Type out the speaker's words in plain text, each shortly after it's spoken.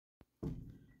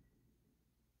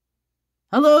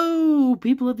Hello,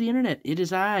 people of the internet. It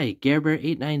is I,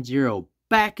 GareBear890,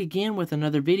 back again with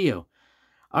another video.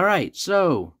 Alright,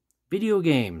 so, video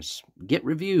games get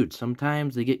reviewed.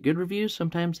 Sometimes they get good reviews,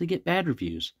 sometimes they get bad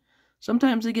reviews.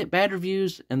 Sometimes they get bad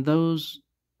reviews, and those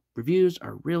reviews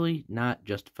are really not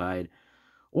justified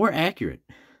or accurate.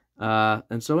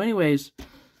 And so anyways,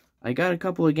 I got a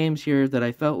couple of games here that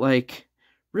I felt like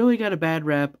really got a bad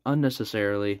rap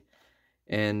unnecessarily,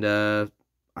 and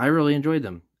I really enjoyed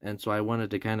them. And so I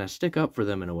wanted to kind of stick up for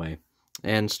them in a way.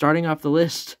 And starting off the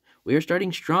list, we are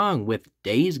starting strong with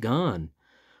Days Gone,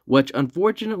 which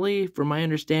unfortunately, from my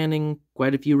understanding,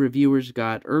 quite a few reviewers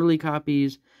got early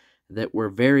copies that were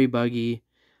very buggy.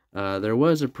 There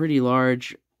was a pretty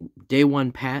large day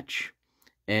one patch,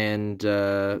 and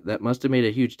that must have made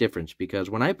a huge difference, because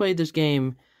when I played this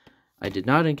game, I did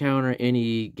not encounter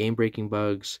any game-breaking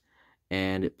bugs,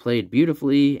 and it played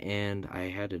beautifully, and I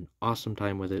had an awesome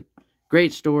time with it.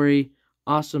 Great story,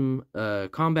 awesome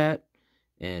combat,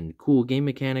 and cool game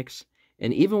mechanics.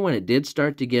 And even when it did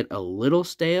start to get a little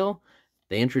stale,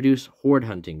 they introduced horde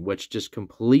hunting, which just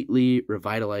completely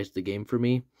revitalized the game for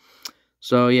me.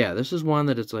 So yeah, this is one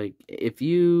that it's like, if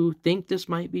you think this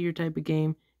might be your type of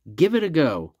game, give it a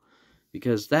go,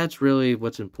 because that's really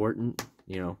what's important,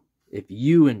 if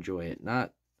you enjoy it,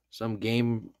 not some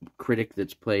game critic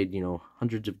that's played,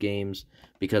 hundreds of games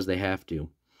because they have to.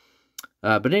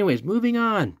 But anyways, moving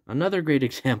on. Another great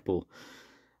example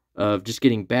of just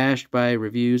getting bashed by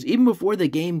reviews, even before the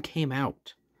game came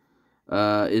out,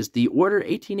 is The Order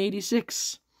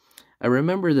 1886. I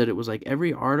remember that it was like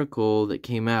every article that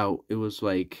came out, it was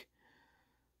like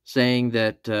saying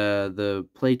that the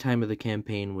playtime of the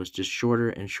campaign was just shorter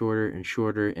and shorter and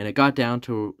shorter, and it got down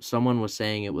to someone was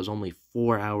saying it was only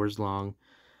 4 hours long,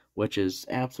 which is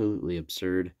absolutely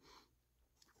absurd.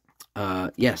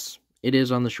 Yes, it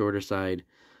is on the shorter side,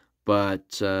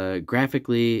 but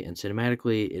graphically and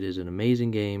cinematically, it is an amazing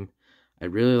game. I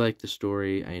really liked the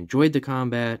story. I enjoyed the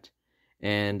combat,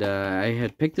 and I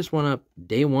had picked this one up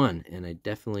day one, and I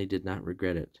definitely did not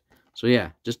regret it. So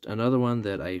yeah, just another one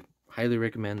that I highly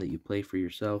recommend that you play for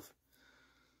yourself.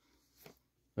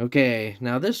 Okay,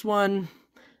 now this one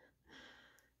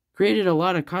created a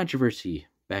lot of controversy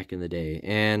back in the day,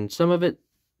 and some of it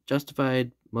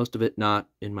justified, most of it not,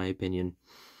 in my opinion.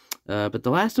 But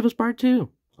The Last of Us Part 2,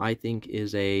 I think,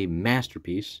 is a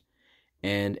masterpiece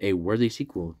and a worthy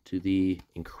sequel to the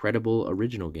incredible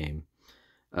original game.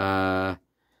 Yeah,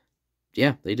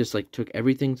 they just took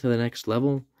everything to the next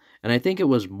level, and I think it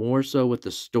was more so with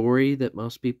the story that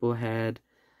most people had,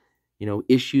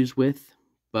 issues with.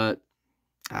 But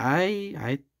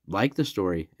I like the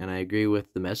story, and I agree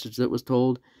with the message that was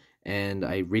told, and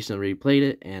I recently replayed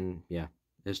it, and yeah,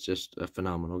 it's just a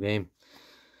phenomenal game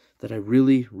that I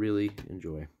really, really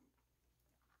enjoy.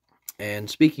 And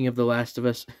speaking of The Last of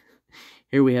Us,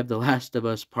 here we have The Last of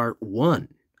Us Part 1,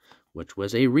 which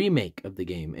was a remake of the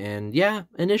game. And yeah,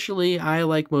 initially, I,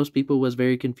 like most people, was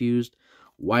very confused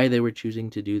why they were choosing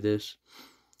to do this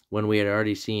when we had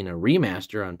already seen a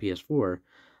remaster on PS4.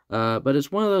 But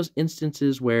it's one of those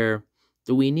instances where,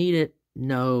 do we need it?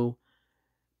 No.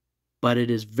 But it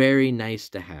is very nice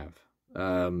to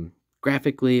have.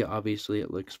 Graphically, obviously, it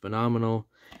looks phenomenal,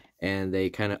 and they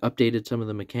kind of updated some of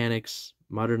the mechanics,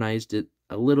 modernized it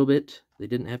a little bit. They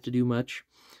didn't have to do much.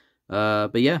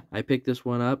 But yeah, I picked this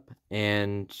one up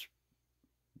and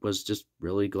was just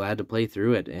really glad to play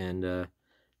through it, and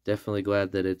definitely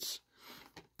glad that it's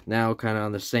now kind of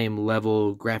on the same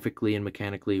level graphically and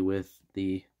mechanically with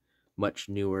the much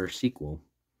newer sequel.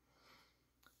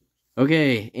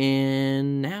 Okay,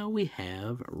 and now we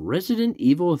have Resident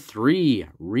Evil 3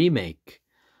 Remake.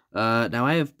 Now,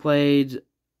 I have played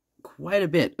quite a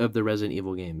bit of the Resident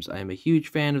Evil games. I am a huge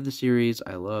fan of the series.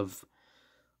 I love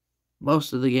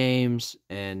most of the games,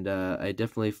 and I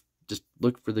definitely just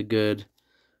look for the good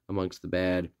amongst the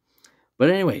bad. But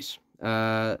anyways,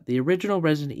 the original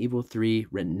Resident Evil 3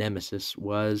 Nemesis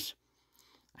was,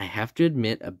 I have to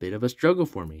admit, a bit of a struggle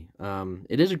for me.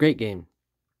 It is a great game,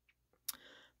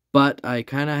 but I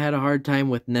kind of had a hard time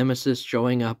with Nemesis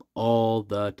showing up all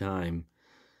the time.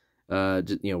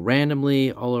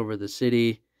 Randomly all over the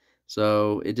city.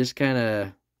 So it just kind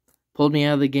of pulled me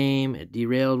out of the game. It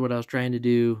derailed what I was trying to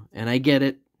do, and I get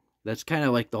it. That's kind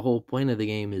of like the whole point of the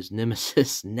game, is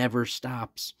Nemesis never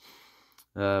stops.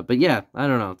 But yeah, I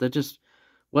don't know. That just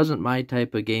wasn't my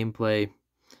type of gameplay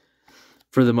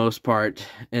for the most part.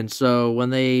 And so when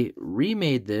they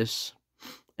remade this,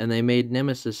 and they made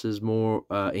Nemesis's more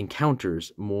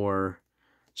encounters more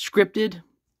scripted,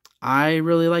 I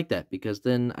really liked that, because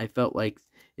then I felt like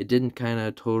it didn't kind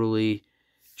of totally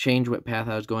change what path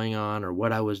I was going on or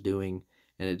what I was doing.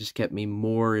 and it just kept me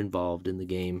more involved in the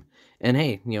game. And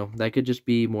hey, that could just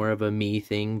be more of a me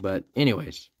thing, but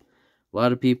anyways, a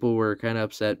lot of people were kind of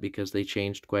upset because they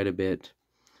changed quite a bit.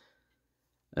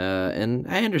 And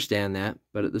I understand that,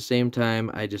 but at the same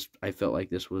time, I felt like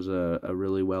this was a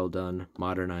really well done,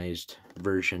 modernized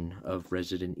version of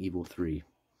Resident Evil 3.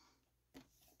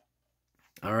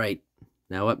 Alright,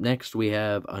 now up next we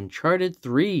have Uncharted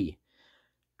 3,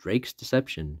 Drake's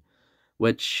Deception,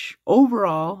 which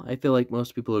overall, I feel like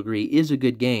most people agree, is a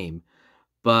good game,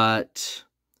 but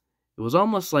it was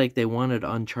almost like they wanted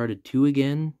Uncharted 2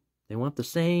 again. They want the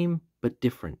same, but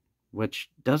different, which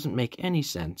doesn't make any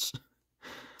sense.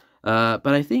 But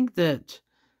I think that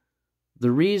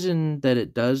the reason that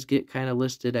it does get kind of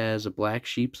listed as a black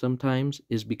sheep sometimes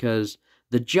is because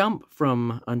the jump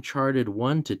from Uncharted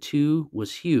 1 to 2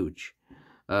 was huge.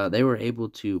 They were able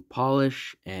to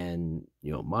polish and,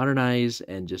 modernize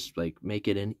and just like make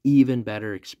it an even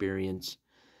better experience.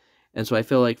 And so I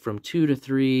feel like from 2 to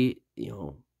 3,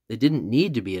 it didn't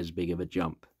need to be as big of a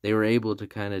jump. They were able to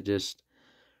kind of just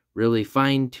really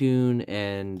fine tune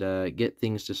and get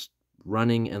things just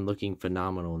running and looking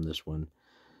phenomenal in this one.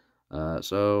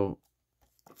 So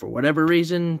for whatever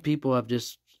reason, people have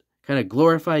just kind of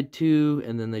glorified 2,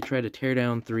 and then they try to tear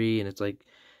down 3, and it's like,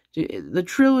 the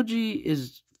trilogy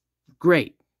is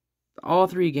great. All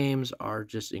 3 games are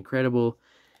just incredible,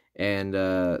 and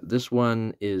this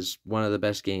one is one of the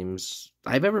best games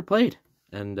I've ever played,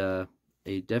 and a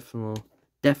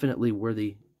definitely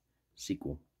worthy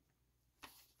sequel.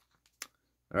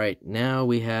 Alright, now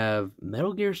we have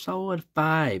Metal Gear Solid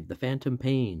 5, The Phantom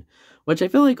Pain, which I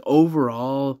feel like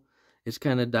overall has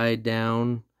kind of died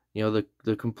down.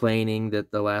 The complaining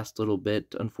that the last little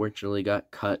bit unfortunately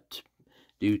got cut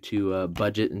due to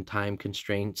budget and time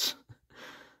constraints.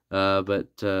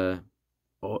 But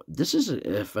this is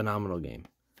a phenomenal game.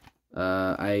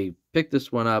 I picked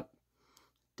this one up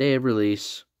day of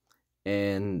release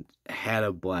and had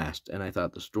a blast, and I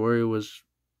thought the story was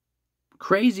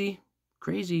crazy,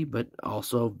 but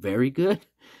also very good.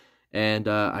 And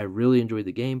I really enjoyed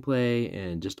the gameplay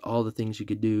and just all the things you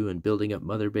could do and building up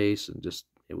Mother Base, and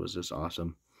it was just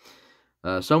awesome.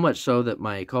 So much so that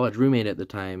my college roommate at the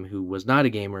time, who was not a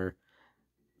gamer,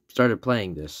 started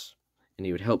playing this, and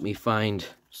he would help me find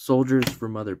soldiers for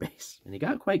Mother Base, and he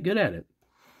got quite good at it.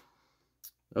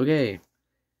 Okay,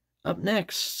 up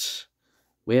next,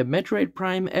 we have Metroid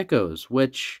Prime Echoes,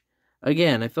 which,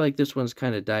 again, I feel like this one's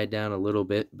kind of died down a little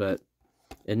bit, but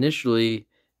initially,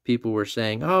 people were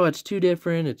saying, oh, it's too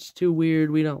different, it's too weird,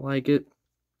 we don't like it.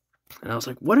 And I was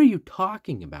like, what are you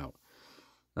talking about?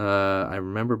 I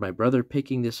remember my brother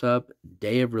picking this up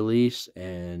day of release,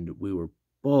 and we were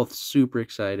both super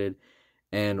excited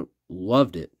and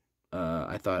loved it.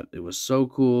 I thought it was so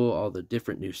cool, all the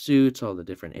different new suits, all the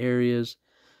different areas.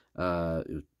 It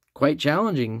was quite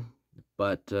challenging,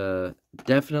 but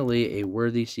definitely a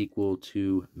worthy sequel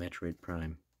to Metroid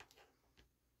Prime.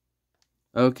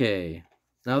 Okay,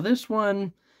 now this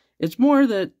one, it's more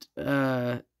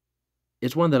that,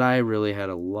 it's one that I really had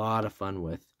a lot of fun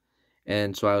with.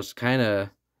 And so I was kind of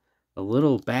a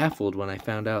little baffled when I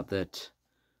found out that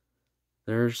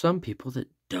there are some people that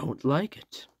don't like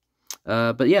it.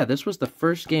 But yeah, this was the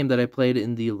first game that I played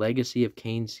in the Legacy of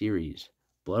Kain series,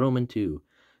 Blood Omen 2.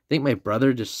 I think my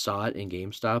brother just saw it in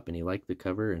GameStop and he liked the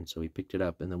cover, and so he picked it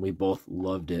up, and then we both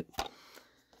loved it.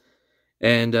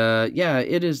 And yeah,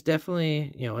 it is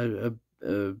definitely,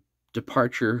 a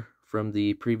departure from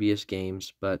the previous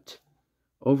games, but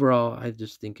overall, I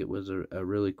just think it was a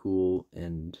really cool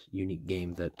and unique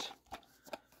game that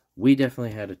we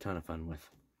definitely had a ton of fun with.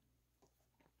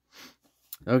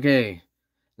 Okay,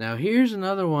 now here's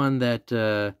another one that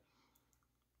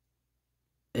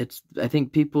I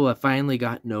think people have finally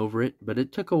gotten over it, but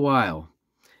it took a while.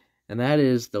 And that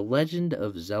is The Legend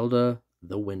of Zelda: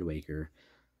 The Wind Waker.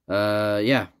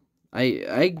 Yeah,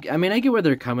 I mean, I get where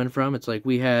they're coming from. It's like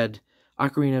we had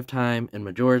Ocarina of Time and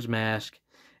Majora's Mask,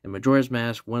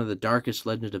 one of the darkest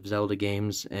Legend of Zelda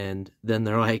games, and then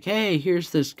they're like, hey, here's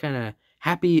this kind of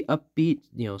happy, upbeat,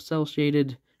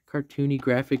 cel-shaded, cartoony,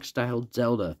 graphic-styled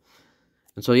Zelda.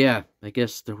 And so, yeah, I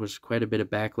guess there was quite a bit of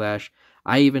backlash.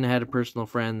 I even had a personal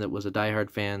friend that was a diehard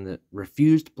fan that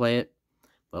refused to play it,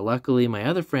 but luckily my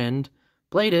other friend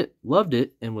played it, loved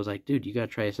it, and was like, dude, you gotta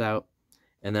try this out.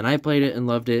 And then I played it and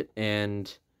loved it,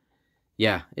 and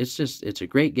yeah, it's a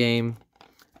great game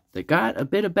that got a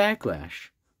bit of backlash.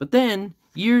 But then,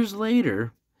 years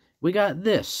later, we got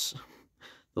this,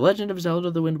 The Legend of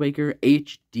Zelda: The Wind Waker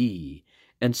HD,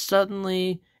 and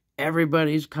suddenly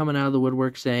everybody's coming out of the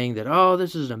woodwork saying that, oh,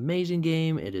 this is an amazing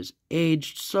game, it is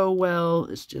aged so well,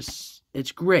 it's just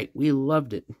it's great. We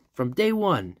loved it from day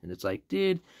one. And it's like,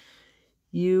 dude,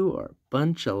 you are a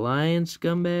bunch of lying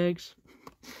scumbags.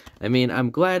 I mean, I'm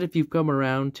glad if you've come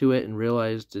around to it and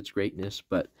realized its greatness,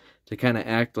 but to kind of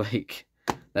act like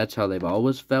that's how they've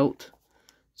always felt,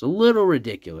 it's a little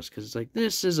ridiculous, because it's like,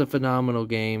 this is a phenomenal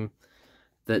game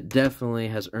that definitely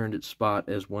has earned its spot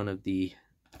as one of the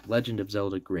Legend of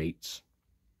Zelda greats.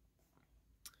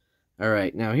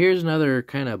 Alright, now here's another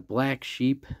kind of black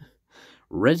sheep.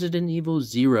 Resident Evil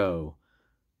Zero.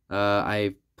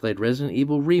 I played Resident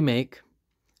Evil Remake,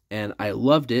 and I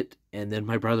loved it, and then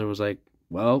my brother was like,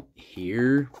 well,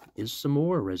 here is some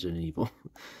more Resident Evil.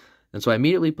 And so I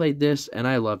immediately played this, and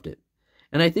I loved it.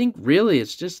 And I think really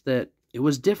it's just that it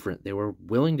was different. They were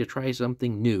willing to try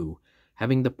something new,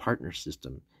 having the partner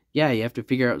system. Yeah, you have to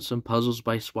figure out some puzzles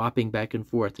by swapping back and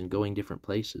forth and going different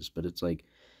places, but it's like,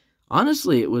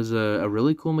 honestly, it was a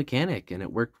really cool mechanic, and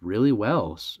it worked really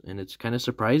well, and it's kind of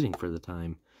surprising for the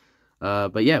time.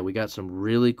 But yeah, we got some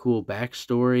really cool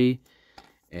backstory,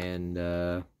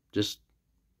 and just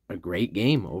a great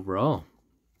game overall.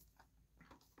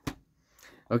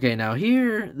 Okay, now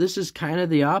here, this is kind of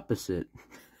the opposite.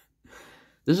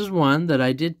 This is one that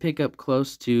I did pick up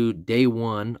close to day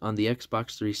one on the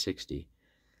Xbox 360.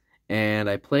 And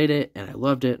I played it, and I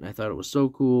loved it, and I thought it was so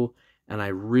cool, and I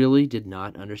really did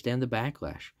not understand the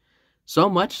backlash. So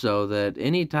much so that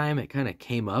anytime it kind of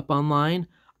came up online,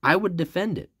 I would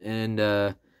defend it, and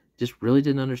just really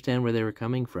didn't understand where they were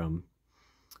coming from.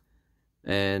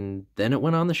 And then it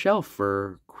went on the shelf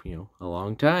for, a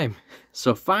long time.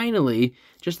 So finally,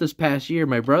 just this past year,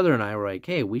 my brother and I were like,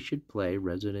 hey, we should play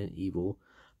Resident Evil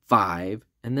 5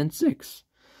 and then 6.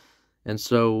 And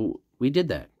so we did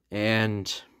that.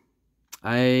 And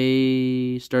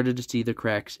I started to see the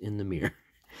cracks in the mirror.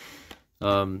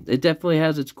 It definitely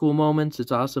has its cool moments,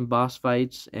 its awesome boss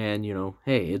fights, and,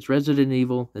 hey, it's Resident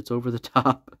Evil, it's over the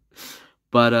top.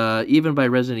 But even by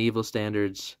Resident Evil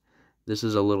standards, this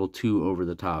is a little too over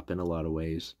the top in a lot of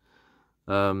ways.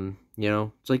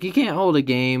 It's like you can't hold a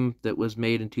game that was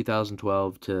made in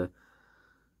 2012 to,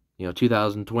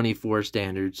 2024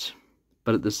 standards,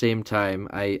 but at the same time,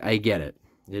 I get it.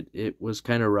 It was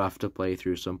kind of rough to play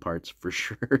through some parts for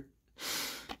sure.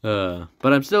 But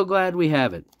I'm still glad we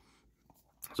have it.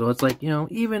 So it's like,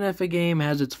 even if a game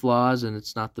has its flaws and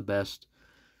it's not the best,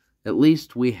 at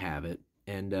least we have it,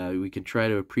 and we can try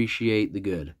to appreciate the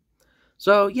good.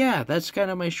 So yeah, that's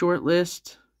kind of my short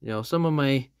list. Some of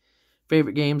my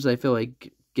favorite games I feel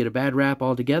like get a bad rap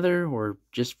altogether, or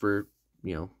just for,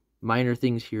 minor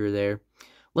things here or there.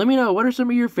 Let me know, what are some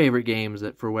of your favorite games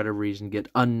that for whatever reason get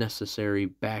unnecessary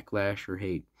backlash or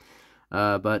hate?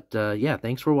 But yeah,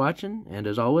 thanks for watching, and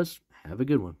as always, have a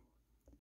good one.